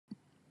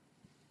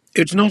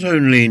It's not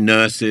only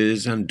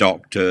nurses and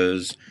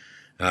doctors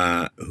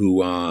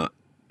who are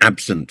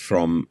absent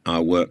from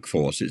our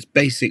workforce, it's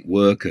basic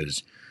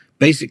workers,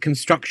 basic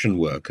construction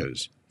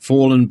workers,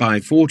 fallen by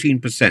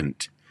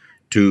 14%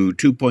 to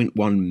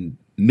 2.1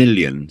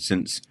 million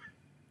since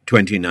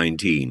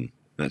 2019.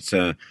 That's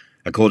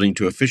according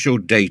to official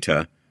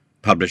data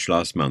published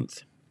last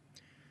month.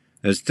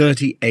 There's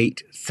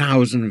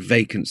 38,000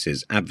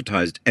 vacancies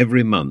advertised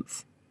every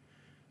month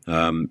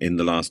in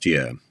the last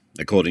year,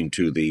 according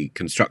to the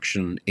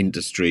Construction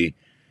Industry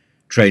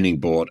Training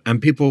Board.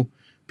 And people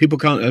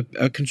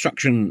can't,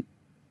 construction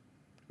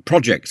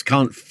projects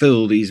can't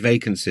fill these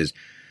vacancies.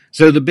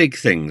 So the big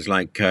things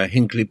like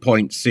Hinkley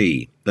Point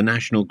C, the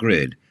National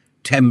Grid,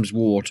 Thames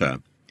Water,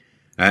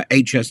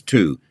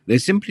 HS2, they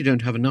simply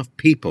don't have enough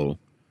people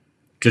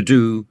to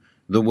do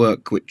the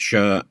work which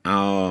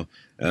our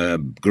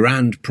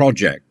grand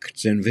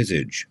projects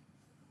envisage.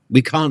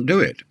 We can't do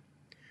it.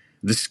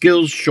 The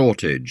skills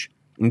shortage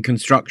in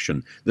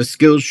construction, the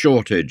skills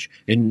shortage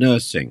in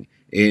nursing,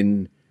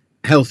 in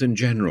health in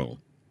general,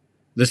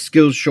 the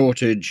skills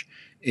shortage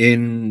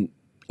in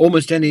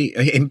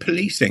in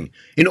policing,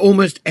 in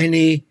almost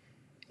any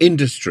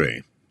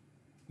industry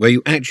where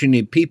you actually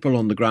need people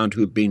on the ground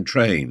who have been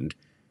trained,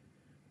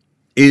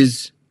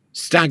 is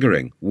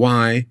staggering.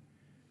 Why?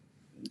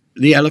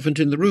 The elephant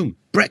in the room.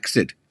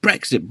 Brexit,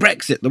 Brexit,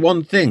 Brexit. The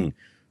one thing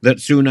that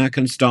Sunak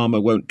and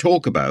Starmer won't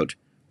talk about,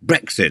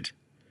 Brexit.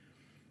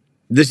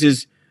 This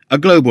is a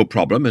global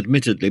problem,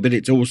 admittedly, but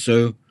it's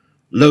also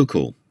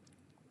local.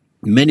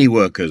 Many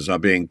workers are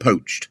being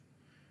poached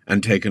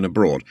and taken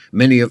abroad.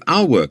 Many of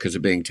our workers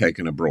are being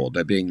taken abroad.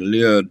 They're being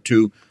lured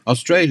to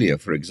Australia,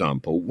 for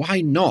example.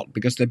 Why not?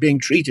 Because they're being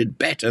treated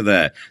better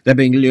there. They're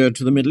being lured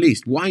to the Middle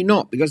East. Why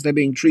not? Because they're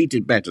being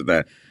treated better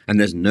there. And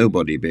there's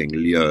nobody being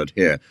lured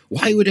here.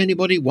 Why would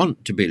anybody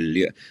want to be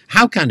lured?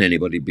 How can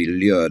anybody be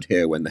lured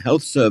here when the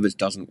health service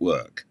doesn't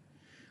work?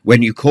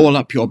 When you call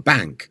up your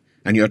bank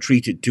and you're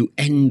treated to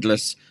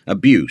endless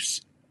abuse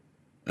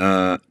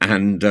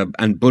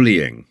and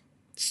bullying,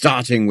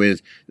 starting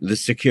with the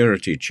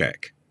security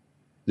check,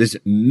 this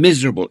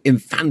miserable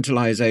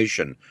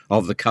infantilization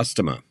of the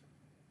customer.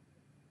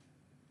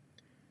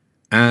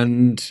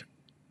 And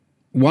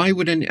why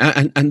would any?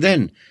 And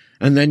then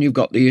you've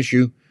got the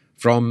issue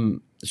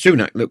from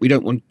Sunak that we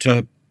don't want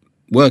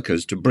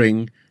workers to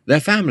bring their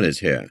families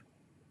here.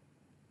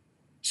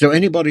 So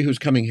anybody who's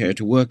coming here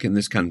to work in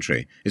this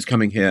country is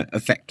coming here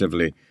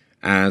effectively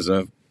as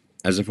a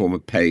form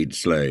of paid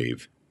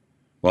slave,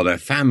 while their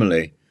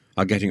family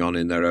are getting on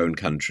in their own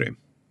country.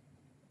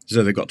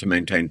 So they've got to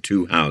maintain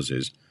 2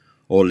 houses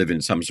or live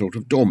in some sort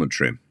of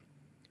dormitory.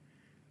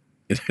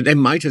 They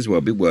might as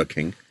well be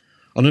working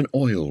on an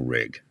oil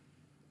rig.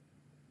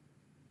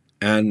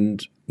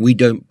 And we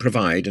don't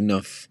provide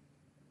enough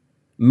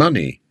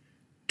money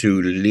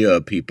to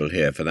lure people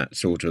here for that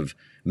sort of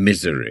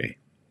misery.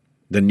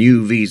 The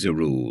new visa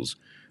rules,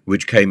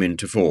 which came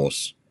into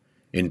force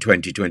in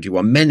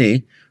 2021,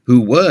 many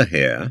who were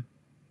here,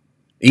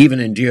 even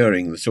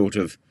enduring the sort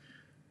of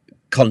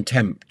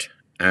contempt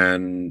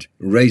and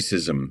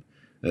racism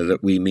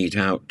that we mete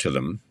out to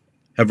them,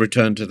 have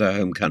returned to their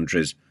home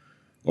countries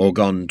or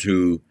gone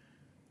to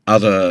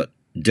other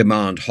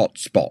demand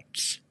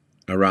hotspots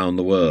around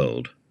the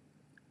world.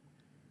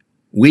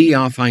 We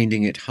are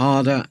finding it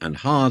harder and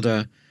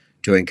harder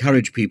to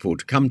encourage people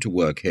to come to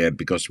work here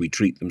because we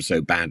treat them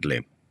so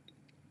badly.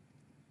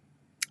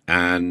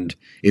 And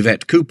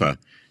Yvette Cooper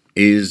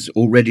is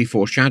already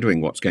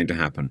foreshadowing what's going to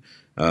happen.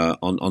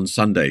 On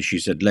Sunday, she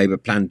said Labour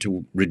planned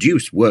to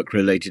reduce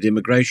work-related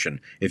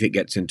immigration when it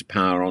gets into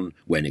power on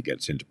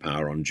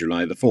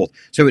July the 4th.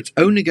 So it's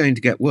only going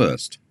to get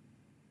worse.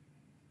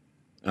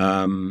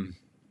 The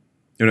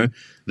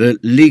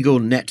legal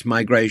net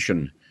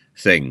migration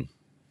thing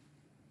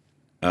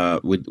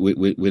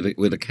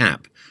with a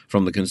cap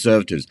from the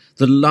Conservatives.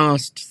 The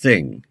last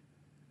thing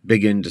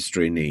big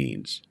industry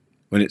needs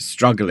when it's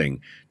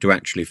struggling to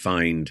actually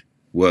find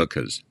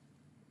workers.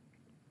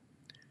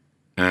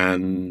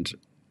 And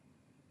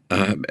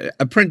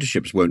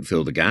apprenticeships won't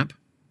fill the gap.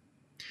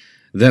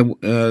 There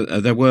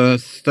were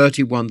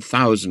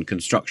 31,000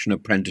 construction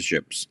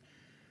apprenticeships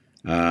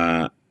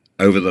over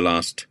the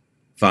last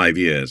 5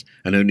 years,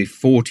 and only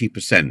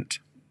 40%,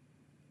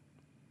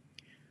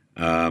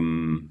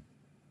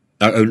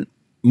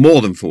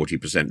 more than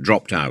 40%,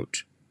 dropped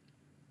out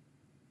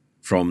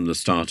from the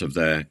start of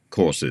their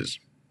courses.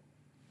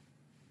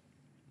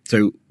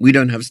 So we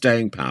don't have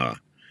staying power.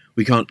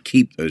 We can't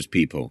keep those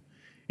people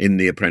in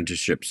the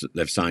apprenticeships that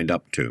they've signed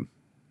up to.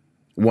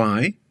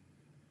 Why?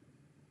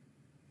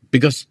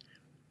 Because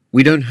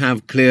we don't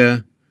have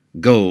clear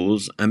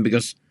goals, and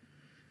because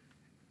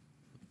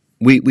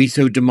we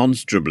so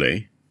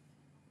demonstrably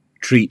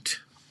treat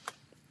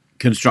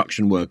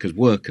construction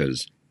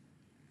workers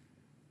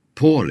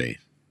poorly.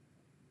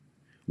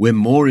 We're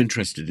more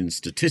interested in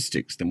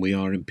statistics than we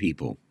are in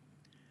people.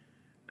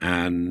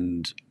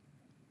 And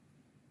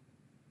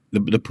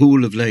the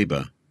pool of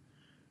labour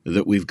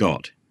that we've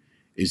got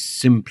is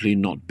simply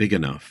not big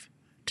enough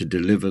to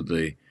deliver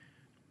the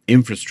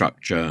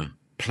infrastructure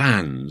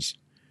plans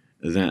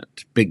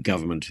that big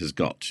government has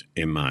got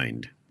in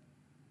mind.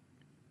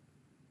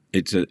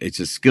 It's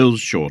a skills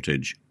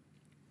shortage,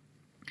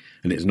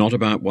 and it's not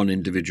about one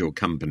individual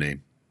company.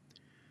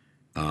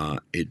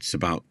 It's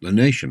about the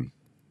nation.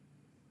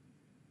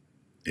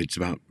 It's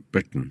about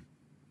Britain,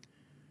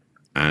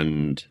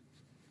 and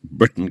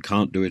Britain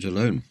can't do it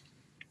alone.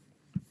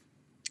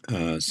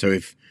 So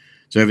if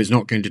it's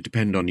not going to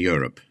depend on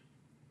Europe,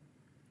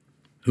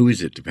 who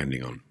is it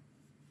depending on?